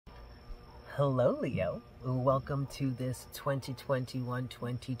Hello, Leo. Welcome to this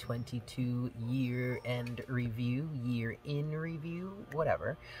 2021-2022 year-end review, year-in review,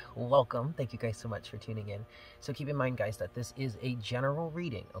 whatever. Welcome. Thank you guys so much for tuning in. So keep in mind, guys, that this is a general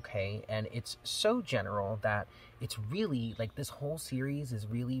reading, okay? And it's so general that it's really, like, this whole series is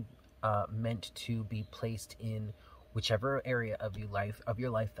really meant to be placed in whichever area of your life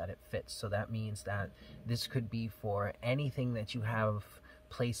that it fits. So that means that this could be for anything that you have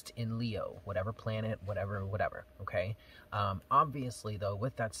placed in Leo, whatever planet, whatever, okay? Obviously, though,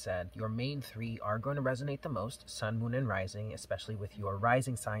 with that said, your main three are going to resonate the most: Sun, Moon, and Rising, especially with your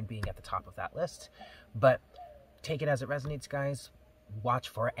rising sign being at the top of that list. But take it as it resonates, guys. Watch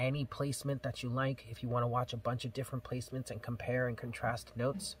for any placement that you like. If you want to watch a bunch of different placements and compare and contrast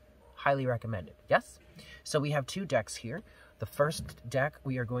notes, highly recommended. Yes? So we have two decks here. The first deck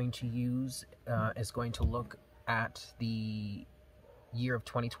we are going to use is going to look at the year of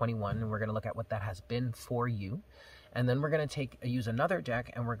 2021, and we're going to look at what that has been for you. And then we're going to use another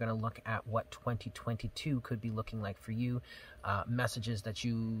deck, and we're going to look at what 2022 could be looking like for you, messages that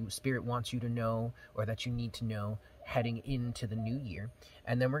Spirit wants you to know, or that you need to know heading into the new year.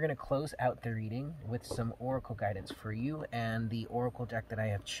 And then we're going to close out the reading with some oracle guidance for you. And the oracle deck that I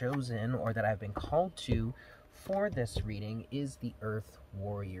have chosen, or that I've been called to for this reading, is the Earth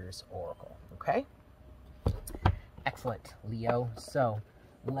Warriors Oracle. Okay? Excellent, Leo. So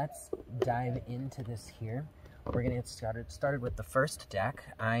let's dive into this here. We're going to get started with the first deck.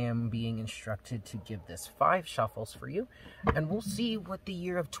 I am being instructed to give this 5 shuffles for you, and we'll see what the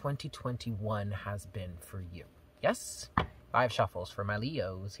year of 2021 has been for you. Yes? 5 shuffles for my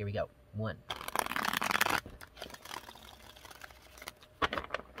Leos. Here we go. 1,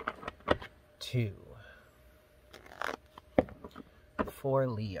 2, for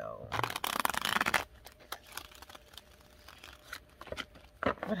Leo.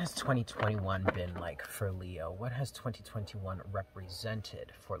 What has 2021 been like for Leo? What has 2021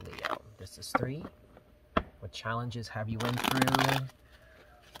 represented for Leo? This is 3. What challenges have you went through?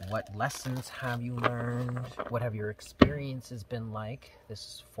 What lessons have you learned? What have your experiences been like? This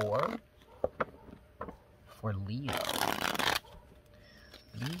is 4. For Leo.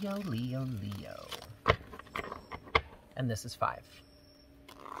 Leo. And this is 5.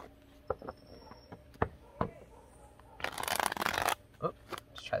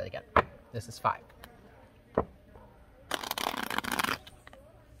 Try that again. This is 5.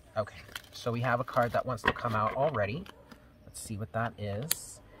 Okay, so we have a card that wants to come out already. Let's see what that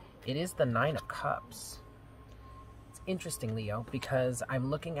is. It is the 9 of Cups. It's interesting, Leo, because I'm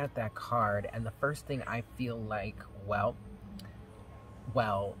looking at that card, and the first thing I feel like, well,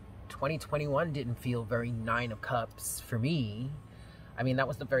 2021 didn't feel very 9 of Cups for me. I mean, that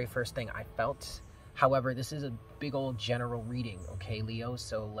was the very first thing I felt. However, this is a big old general reading, okay, Leo?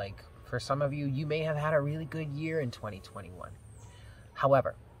 So, like, for some of you, you may have had a really good year in 2021.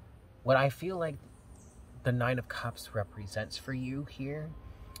 However, what I feel like the 9 of Cups represents for you here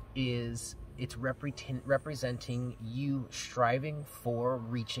is it's representing you striving for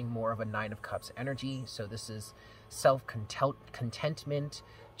reaching more of a 9 of Cups energy. So this is self-contentment,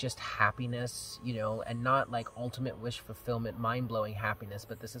 just happiness, you know, and not like ultimate wish fulfillment, mind-blowing happiness,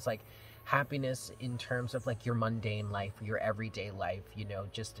 but this is like happiness in terms of like your mundane life, your everyday life, you know,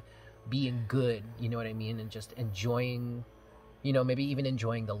 just being good, you know what I mean, and just enjoying, you know, maybe even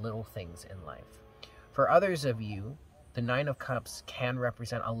enjoying the little things in life. For others of you, the 9 of Cups can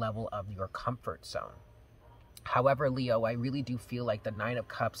represent a level of your comfort zone. However, Leo, I really do feel like the 9 of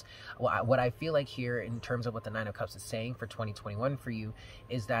Cups, what I feel like here in terms of what the 9 of Cups is saying for 2021 for you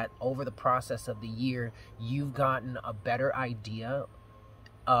is that over the process of the year, you've gotten a better idea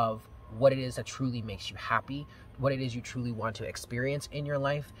of what it is that truly makes you happy, what it is you truly want to experience in your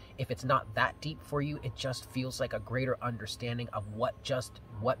life. If it's not that deep for you, it just feels like a greater understanding of what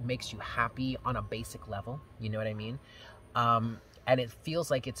makes you happy on a basic level. You know what I mean? And it feels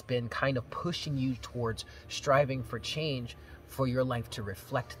like it's been kind of pushing you towards striving for change for your life to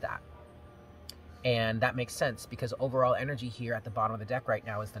reflect that. And that makes sense because overall energy here at the bottom of the deck right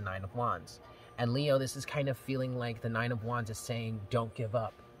now is the 9 of Wands. And Leo, this is kind of feeling like the 9 of Wands is saying, don't give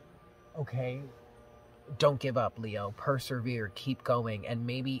up. Okay? Don't give up, Leo. Persevere, keep going. And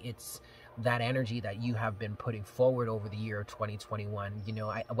maybe it's that energy that you have been putting forward over the year of 2021. You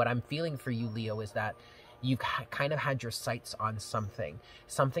know, what I'm feeling for you, Leo, is that you've kind of had your sights on something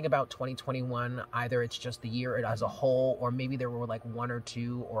about 2021. Either it's just the year as a whole, or maybe there were like 1 or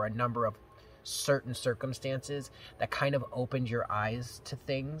 2 or a number of certain circumstances that kind of opened your eyes to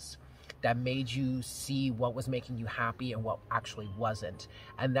things. that made you see what was making you happy and what actually wasn't.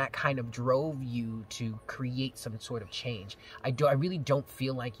 And that kind of drove you to create some sort of change. I really don't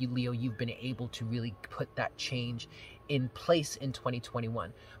feel like you, Leo, you've been able to really put that change in place in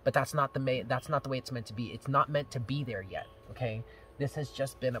 2021. But that's not the way it's meant to be. It's not meant to be there yet, okay? This has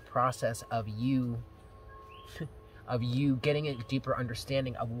just been a process of you getting a deeper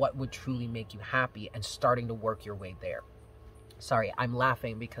understanding of what would truly make you happy and starting to work your way there. Sorry, I'm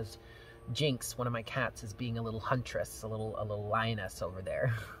laughing because Jinx, one of my cats, is being a little huntress, a little lioness over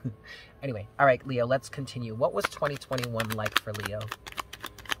there. Anyway, all right, Leo, let's continue. What was 2021 like for Leo?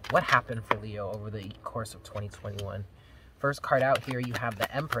 What happened for Leo over the course of 2021? First card out here, you have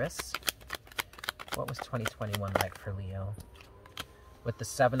the Empress. What was 2021 like for Leo? With the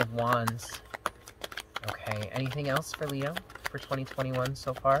Seven of Wands. Okay, anything else for Leo for 2021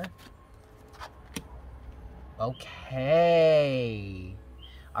 so far? Okay.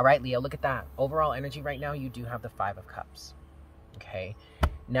 All right, Leo, look at that. Overall energy right now, you do have the Five of Cups. Okay.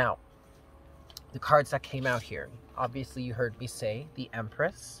 Now, the cards that came out here. Obviously, you heard me say the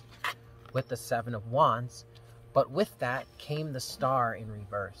Empress with the Seven of Wands. But with that came the Star in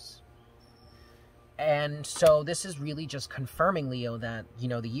reverse. And so this is really just confirming, Leo, that, you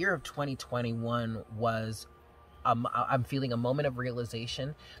know, the year of 2021 was, I'm feeling a moment of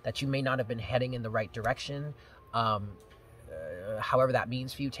realization that you may not have been heading in the right direction. However that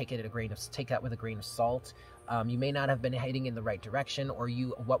means for you, take that with a grain of salt. You may not have been heading in the right direction, or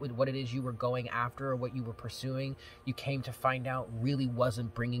what it is you were going after, or what you were pursuing, you came to find out really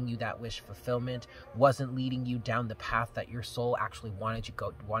wasn't bringing you that wish fulfillment, wasn't leading you down the path that your soul actually wanted you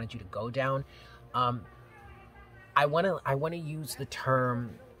to go down. I want to use the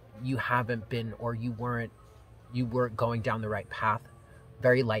term you haven't been, or you weren't going down the right path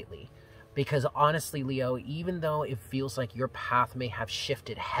very lightly. Because honestly, Leo, even though it feels like your path may have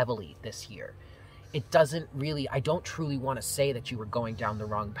shifted heavily this year, it doesn't really, I don't truly want to say that you were going down the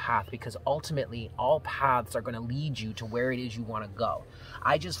wrong path, because ultimately all paths are going to lead you to where it is you want to go.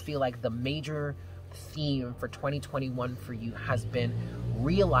 I just feel like the major theme for 2021 for you has been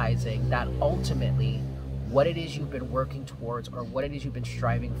realizing that ultimately what it is you've been working towards, or what it is you've been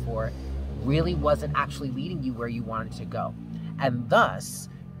striving for, really wasn't actually leading you where you wanted to go. And thus,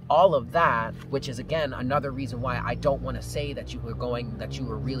 all of that, which is again another reason why I don't want to say that you were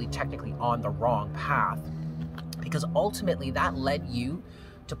really technically on the wrong path, because ultimately that led you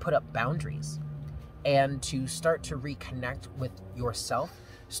to put up boundaries and to start to reconnect with yourself,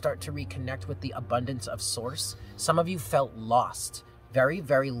 start to reconnect with the abundance of source. Some of you felt lost, very,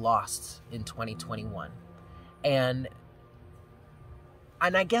 very lost in 2021. And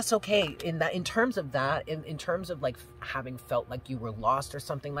I guess, okay, in terms of that, in terms of like having felt like you were lost or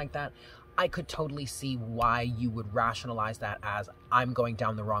something like that, I could totally see why you would rationalize that as, I'm going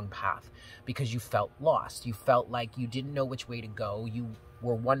down the wrong path, because you felt lost. You felt like you didn't know which way to go. You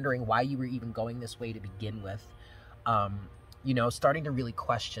were wondering why you were even going this way to begin with. You know, starting to really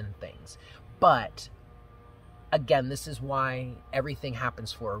question things. But again, this is why everything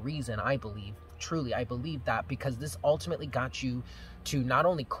happens for a reason, I believe. Truly, I believe that, because this ultimately got you to not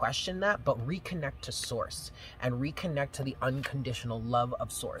only question that, but reconnect to source and reconnect to the unconditional love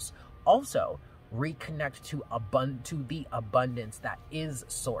of source. Also, reconnect to the abundance that is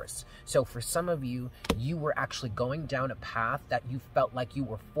source. So for some of you, you were actually going down a path that you felt like you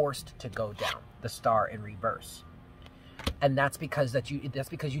were forced to go down, the Star in reverse. And that's because you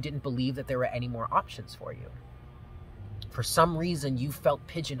didn't believe that there were any more options for you. For some reason, you felt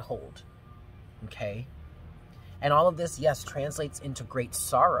pigeonholed. Okay? And all of this, yes, translates into great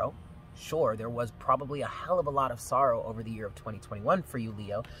sorrow. Sure, there was probably a hell of a lot of sorrow over the year of 2021 for you,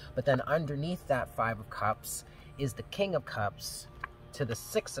 Leo. But then underneath that Five of Cups is the King of Cups to the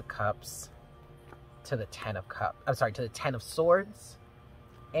Six of Cups to the Ten of Cups. I'm sorry, to the Ten of Swords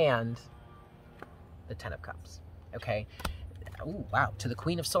and the Ten of Cups. Okay? Ooh, wow, to the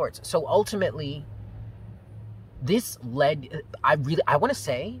Queen of Swords. So ultimately, this led, I want to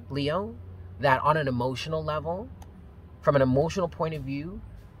say, Leo, that on an emotional level, from an emotional point of view,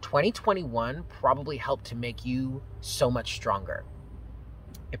 2021 probably helped to make you so much stronger.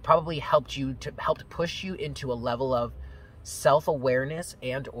 It probably helped push you into a level of self-awareness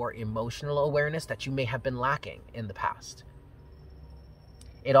and or emotional awareness that you may have been lacking in the past.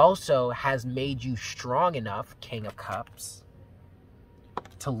 It also has made you strong enough, King of Cups,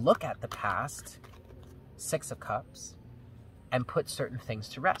 to look at the past, Six of Cups, and put certain things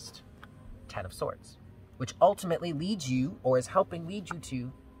to rest, Ten of Swords, which ultimately leads you, or is helping lead you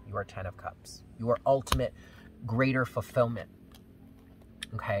to, your Ten of Cups, your ultimate greater fulfillment,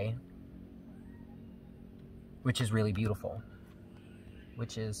 okay? Which is really beautiful.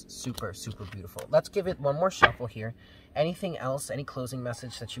 which is super, super beautiful. Let's give it one more shuffle here. Anything else, any closing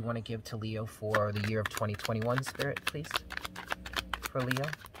message that you want to give to Leo for the year of 2021, Spirit, please, for Leo?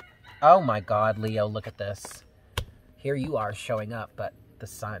 Oh my God, Leo, look at this. Here you are showing up, but the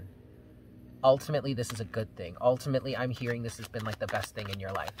sun. Ultimately, this is a good thing. Ultimately, I'm hearing this has been like the best thing in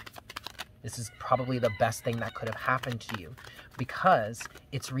your life. This is probably the best thing that could have happened to you because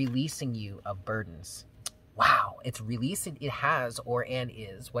it's releasing you of burdens. Wow, it's releasing, it has or and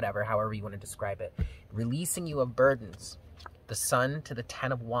is, whatever, however you want to describe it, releasing you of burdens. The sun to the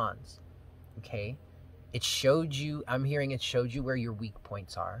 10 of Wands, okay? It showed you, I'm hearing it showed you where your weak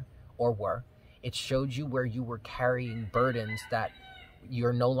points are or were. It showed you where you were carrying burdens that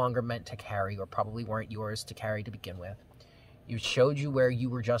you're no longer meant to carry or probably weren't yours to carry to begin with. It showed you where you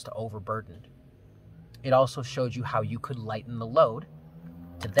were just overburdened. It also showed you how you could lighten the load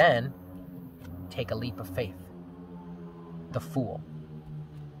to then take a leap of faith. The Fool.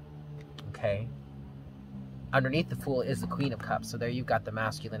 Okay? Underneath the Fool is the Queen of Cups. So there you've got the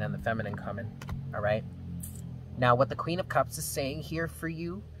masculine and the feminine coming. All right? Now, what the Queen of Cups is saying here for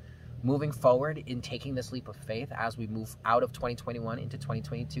you, moving forward in taking this leap of faith as we move out of 2021 into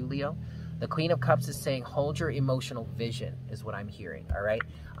 2022, Leo, the Queen of Cups is saying, hold your emotional vision, is what I'm hearing, all right?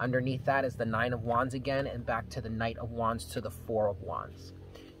 Underneath that is the 9 of Wands again, and back to the Knight of Wands to the 4 of Wands.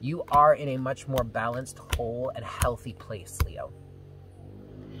 You are in a much more balanced, whole, and healthy place, Leo.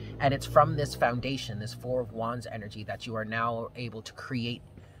 And it's from this foundation, this 4 of Wands energy, that you are now able to create,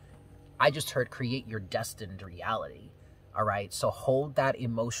 I just heard create your destined reality. All right, so hold that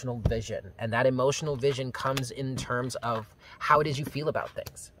emotional vision. And that emotional vision comes in terms of how it is you feel about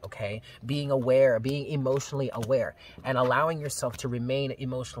things, okay? Being aware, being emotionally aware, and allowing yourself to remain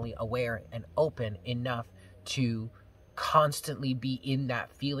emotionally aware and open enough to constantly be in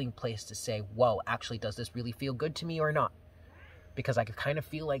that feeling place to say, whoa, actually, does this really feel good to me or not? Because I could kind of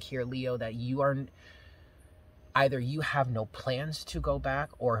feel like here, Leo, that you are... either you have no plans to go back,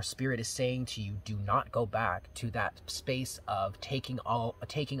 or Spirit is saying to you, do not go back to that space of taking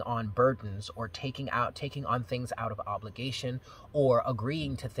on burdens or taking on things out of obligation or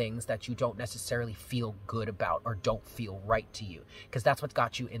agreeing to things that you don't necessarily feel good about or don't feel right to you. Because that's what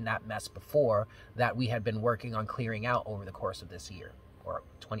got you in that mess before that we had been working on clearing out over the course of this year or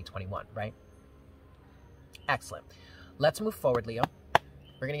 2021, right? Excellent. Let's move forward, Leo.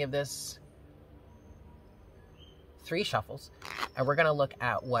 We're going to give this 3 shuffles, and we're going to look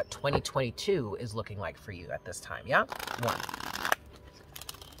at what 2022 is looking like for you at this time, yeah? 1.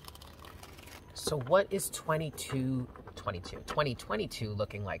 So what is 2022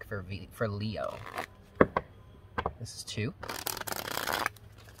 looking like for Leo? This is 2.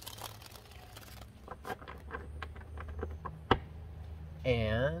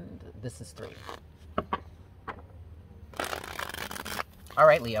 And this is 3. All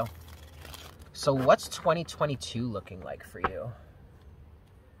right, Leo. So what's 2022 looking like for you?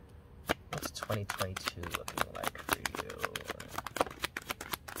 What's 2022 looking like for you?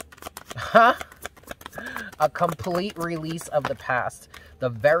 Huh? A complete release of the past. The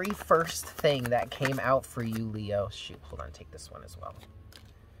very first thing that came out for you, Leo. Shoot, hold on, take this one as well.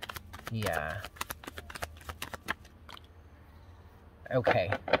 Yeah.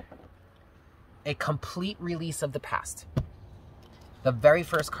 Okay. A complete release of the past. The very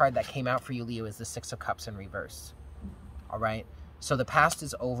first card that came out for you, Leo, is the 6 of Cups in reverse. All right? So the past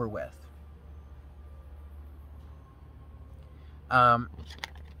is over with.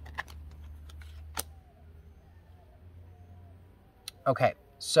 Okay,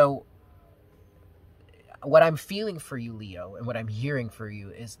 so what I'm feeling for you, Leo, and what I'm hearing for you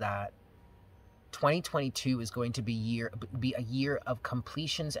is that 2022 is going to be a year of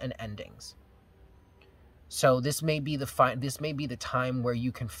completions and endings. So this may be the time where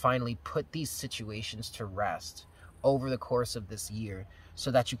you can finally put these situations to rest over the course of this year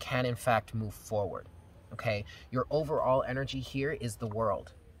so that you can, in fact, move forward, okay? Your overall energy here is the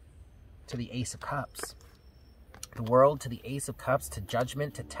World to the Ace of Cups. The World to the Ace of Cups, to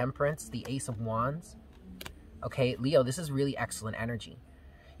Judgment, to Temperance, the Ace of Wands. Okay, Leo, this is really excellent energy.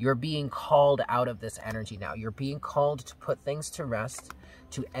 You're being called out of this energy now. You're being called to put things to rest,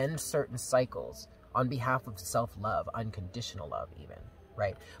 to end certain cycles, on behalf of self-love, unconditional love even,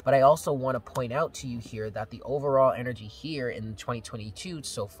 right? But I also want to point out to you here that the overall energy here in 2022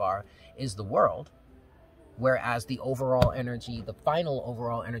 so far is the World, whereas the overall energy, the final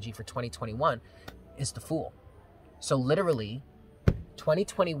overall energy for 2021 is the Fool. So literally,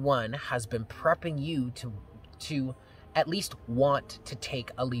 2021 has been prepping you to at least want to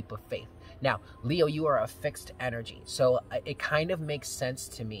take a leap of faith. Now, Leo, you are a fixed energy, so it kind of makes sense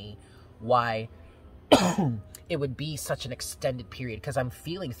to me why it would be such an extended period, because I'm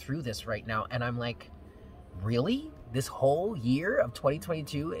feeling through this right now, and I'm like, really? This whole year of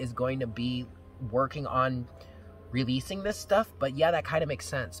 2022 is going to be working on releasing this stuff? But yeah, that kind of makes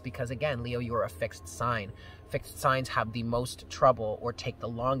sense, because again, Leo, you're a fixed sign. Fixed signs have the most trouble, or take the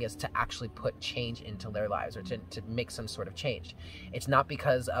longest to actually put change into their lives, or to make some sort of change. It's not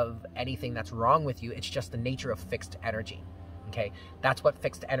because of anything that's wrong with you, it's just the nature of fixed energy. Okay, that's what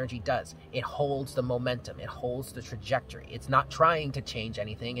fixed energy does. It holds the momentum, it holds the trajectory. It's not trying to change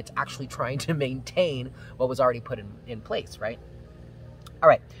anything, it's actually trying to maintain what was already put in place, right? All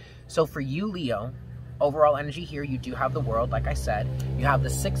right, so for you, Leo, overall energy here, you do have the World, like I said. You have the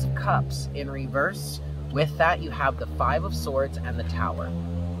Six of Cups in reverse. With that, you have the Five of Swords and the Tower.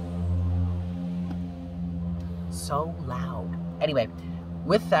 So loud. Anyway,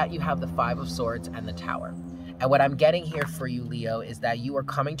 with that, you have the Five of Swords and the Tower. And what I'm getting here for you, Leo, is that you are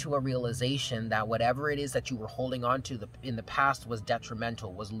coming to a realization that whatever it is that you were holding on to in the past was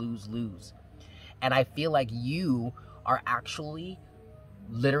detrimental, was lose-lose. And I feel like you are actually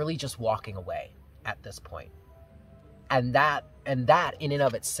literally just walking away at this point. And that in and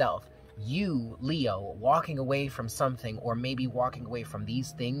of itself, you, Leo, walking away from something, or maybe walking away from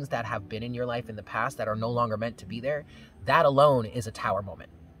these things that have been in your life in the past that are no longer meant to be there, that alone is a Tower moment.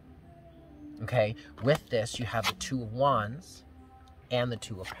 Okay, with this, you have the Two of Wands and the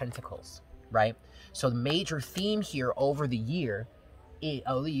Two of Pentacles, right? So the major theme here over the year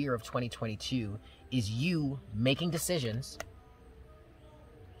of 2022 is you making decisions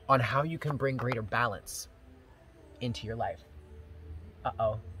on how you can bring greater balance into your life.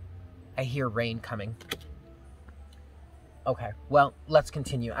 Uh-oh, I hear rain coming. Okay, well, let's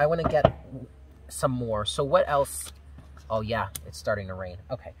continue. I want to get some more. So what else? Oh yeah, it's starting to rain.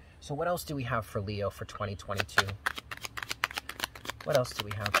 Okay. So what else do we have for Leo for 2022? What else do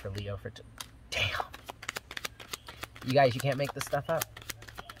we have for Leo for... Damn. You guys, you can't make this stuff up.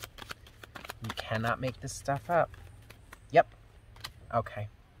 You cannot make this stuff up. Yep. Okay.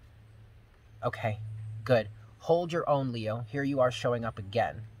 Okay. Good. Hold your own, Leo. Here you are showing up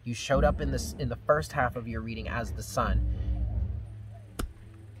again. You showed up in the first half of your reading as the Sun.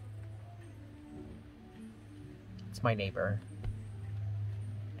 It's my neighbor.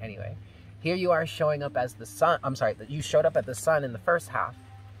 Anyway, here you are showing up as the Sun. I'm sorry, you showed up at the Sun in the first half,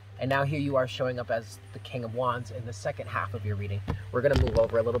 and now here you are showing up as the King of Wands in the second half of your reading. We're going to move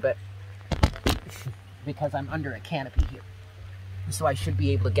over a little bit because I'm under a canopy here, so I should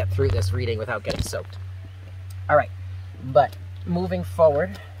be able to get through this reading without getting soaked. All right, but moving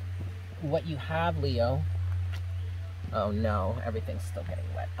forward, what you have, Leo... Oh no, everything's still getting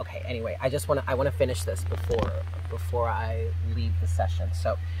wet. Okay, anyway, I want to finish this before I leave the session.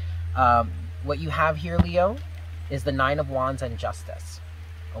 So, what you have here, Leo, is the Nine of Wands and Justice.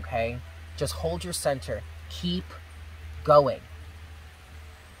 Okay? Just hold your center. Keep going.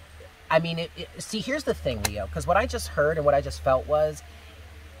 I mean, see, here's the thing, Leo, because what I just heard and what I just felt was,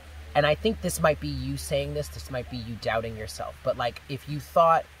 and I think this might be you saying this might be you doubting yourself, but like, if you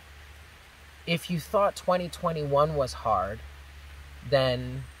thought 2021 was hard,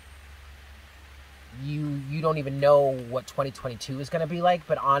 then you don't even know what 2022 is going to be like.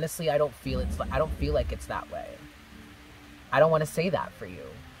 But honestly, I don't feel like it's that way. I don't want to say that for you,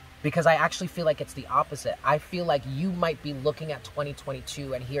 because I actually feel like it's the opposite. I feel like you might be looking at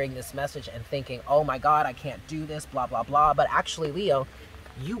 2022 and hearing this message and thinking, oh my God, I can't do this, blah, blah, blah. But actually, Leo,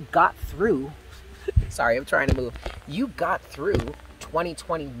 you got through, sorry, I'm trying to move. You got through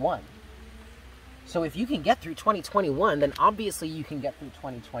 2021. So if you can get through 2021, then obviously you can get through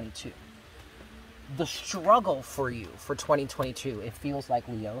 2022. The struggle for you for 2022, it feels like,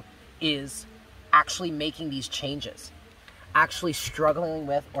 Leo, is actually making these changes. Actually struggling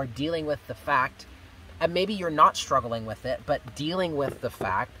with or dealing with the fact, and maybe you're not struggling with it, but dealing with the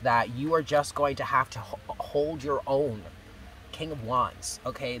fact that you are just going to have to hold your own. King of Wands,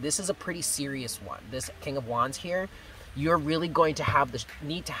 okay? This is a pretty serious one. This King of Wands here, you're really going to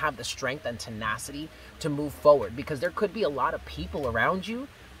need to have the strength and tenacity to move forward, because there could be a lot of people around you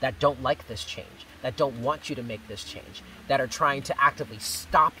that don't like this change, that don't want you to make this change, that are trying to actively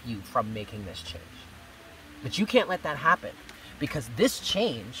stop you from making this change. But you can't let that happen, because this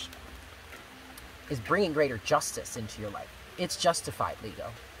change is bringing greater justice into your life. It's justified,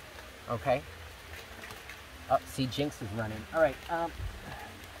 Leo. Okay? Oh, see, Jinx is running. All right,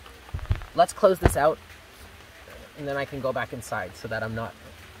 let's close this out, and then I can go back inside so that I'm not...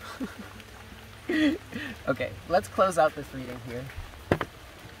 Okay, let's close out this reading here.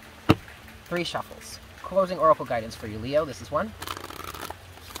 3 shuffles. Closing oracle guidance for you, Leo. This is 1.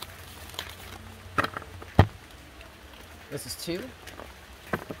 This is 2.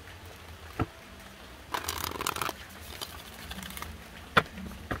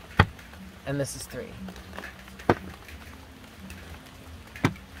 And this is 3.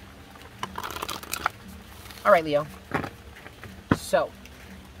 All right, Leo. So,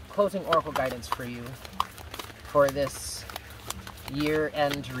 closing oracle guidance for you for this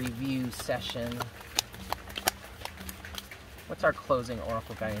year-end review session. What's our closing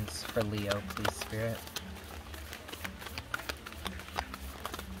oracle guidance for Leo, please, Spirit?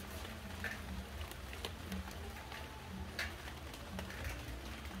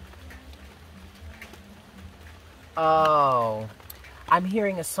 Oh, I'm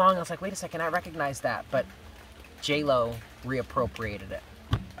hearing a song. I was like, wait a second, I recognize that, but J-Lo reappropriated it.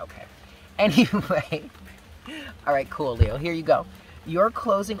 Okay. Anyway, all right, cool, Leo. Here you go. Your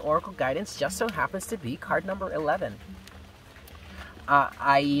closing oracle guidance just so happens to be card number 11.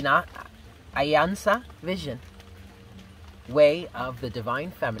 Ayansa Vision. Way of the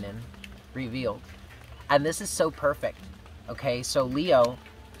Divine Feminine revealed. And this is so perfect. Okay, so Leo,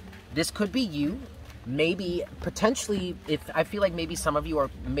 this could be you. Maybe, potentially, if I feel like maybe some of you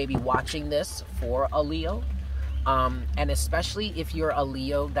are maybe watching this for a Leo. And especially if you're a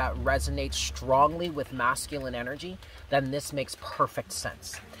Leo that resonates strongly with masculine energy, then this makes perfect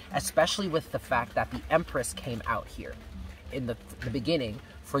sense. Especially with the fact that the Empress came out here in the beginning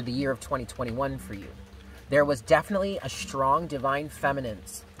for the year of 2021 for you. There was definitely a strong divine feminine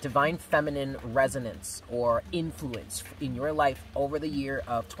resonance or influence in your life over the year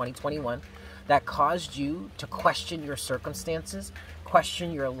of 2021 that caused you to question your circumstances,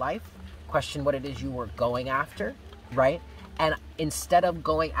 question your life, question what it is you were going after, right? And instead of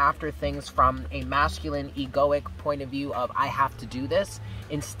going after things from a masculine, egoic point of view of, I have to do this,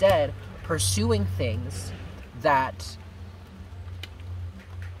 instead pursuing things that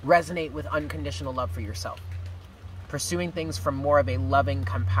resonate with unconditional love for yourself. Pursuing things from more of a loving,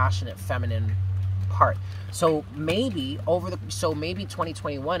 compassionate, feminine part. So maybe maybe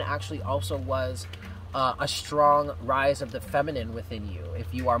 2021 actually also was a strong rise of the feminine within you,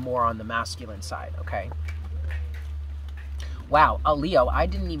 if you are more on the masculine side, okay? Wow, Leo, I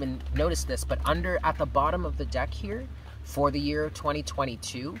didn't even notice this, but at the bottom of the deck here, for the year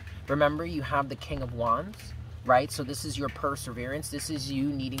 2022, remember you have the King of Wands, right? So this is your perseverance. This is you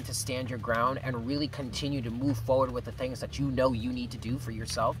needing to stand your ground and really continue to move forward with the things that you know you need to do for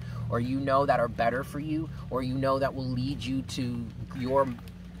yourself, or you know that are better for you, or you know that will lead you to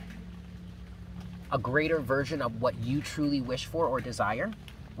a greater version of what you truly wish for or desire.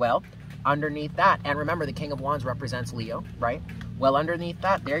 Well, underneath that, and remember the King of Wands represents Leo, right? Well, underneath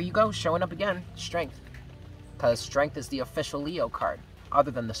that, there you go, showing up again, strength. Because strength is the official Leo card, other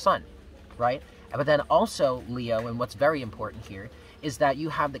than the sun, right? But then also, Leo, and what's very important here, is that you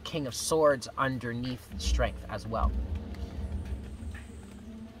have the King of Swords underneath strength as well.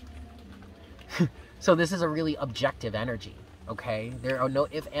 So this is a really objective energy, okay? There are no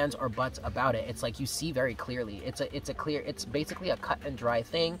ifs, ands, or buts about it. It's like you see very clearly. It's basically a cut and dry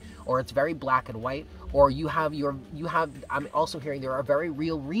thing, or it's very black and white, or I'm also hearing there are very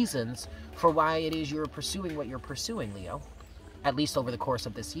real reasons for why it is you're pursuing what you're pursuing, Leo, at least over the course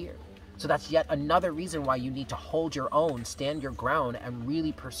of this year. So that's yet another reason why you need to hold your own, stand your ground, and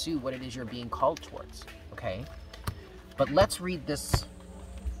really pursue what it is you're being called towards, okay? But let's read this.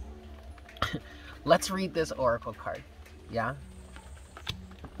 Let's read this oracle card, yeah?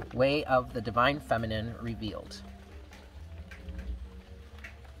 Way of the Divine Feminine revealed.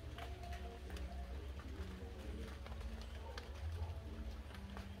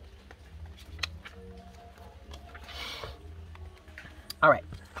 All right.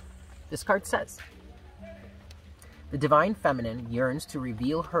 This card says, the Divine Feminine yearns to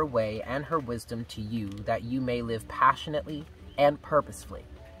reveal her way and her wisdom to you that you may live passionately and purposefully.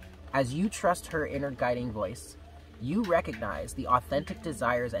 As you trust her inner guiding voice, you recognize the authentic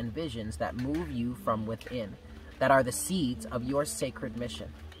desires and visions that move you from within, that are the seeds of your sacred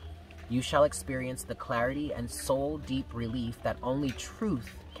mission. You shall experience the clarity and soul-deep relief that only truth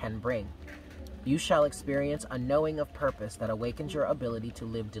can bring. You shall experience a knowing of purpose that awakens your ability to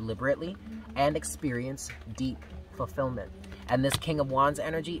live deliberately and experience deep fulfillment. And this King of Wands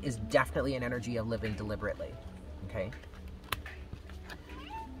energy is definitely an energy of living deliberately, okay?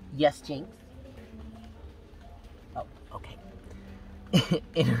 Yes, Jinx? Oh, okay.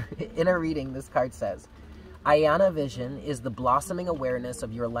 In a reading, this card says, Ayana Vision is the blossoming awareness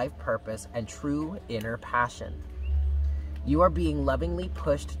of your life purpose and true inner passion. You are being lovingly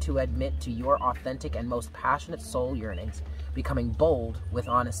pushed to admit to your authentic and most passionate soul yearnings, becoming bold with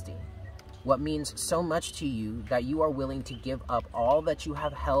honesty. What means so much to you that you are willing to give up all that you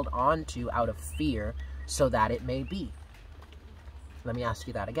have held on to out of fear so that it may be. Let me ask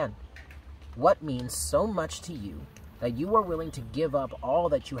you that again. What means so much to you that you are willing to give up all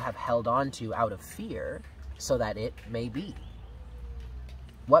that you have held on to out of fear so that it may be?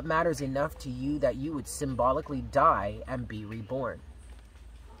 What matters enough to you that you would symbolically die and be reborn?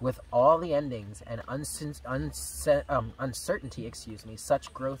 With all the endings and uncertainty,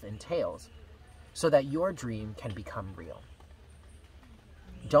 such growth entails, so that your dream can become real.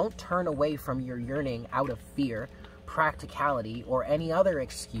 Don't turn away from your yearning out of fear, practicality, or any other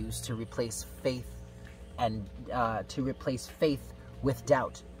excuse to replace faith with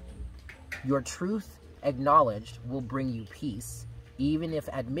doubt. Your truth acknowledged will bring you peace, even if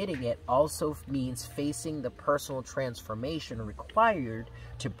admitting it also means facing the personal transformation required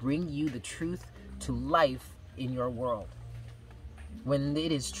to bring you the truth to life in your world. When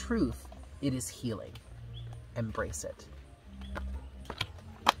it is truth, it is healing. Embrace it.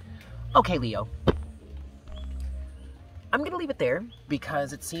 Okay, Leo. I'm going to leave it there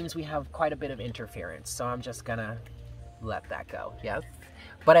because it seems we have quite a bit of interference, so I'm just going to let that go, yes?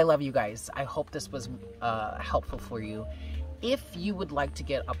 But I love you guys. I hope this was helpful for you. If you would like to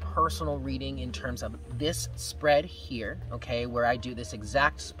get a personal reading in terms of this spread here, okay, where I do this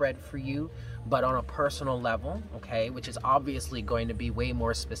exact spread for you, but on a personal level, okay, which is obviously going to be way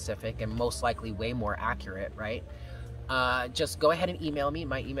more specific and most likely way more accurate, right? Just go ahead and email me.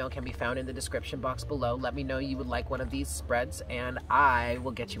 My email can be found in the description box below. Let me know you would like one of these spreads, and I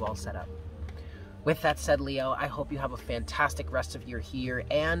will get you all set up. With that said, Leo, I hope you have a fantastic rest of your year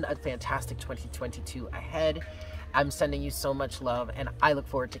and a fantastic 2022 ahead. I'm sending you so much love, and I look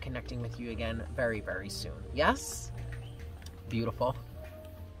forward to connecting with you again very, very soon. Yes? Beautiful.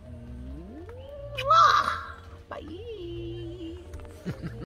 Bye.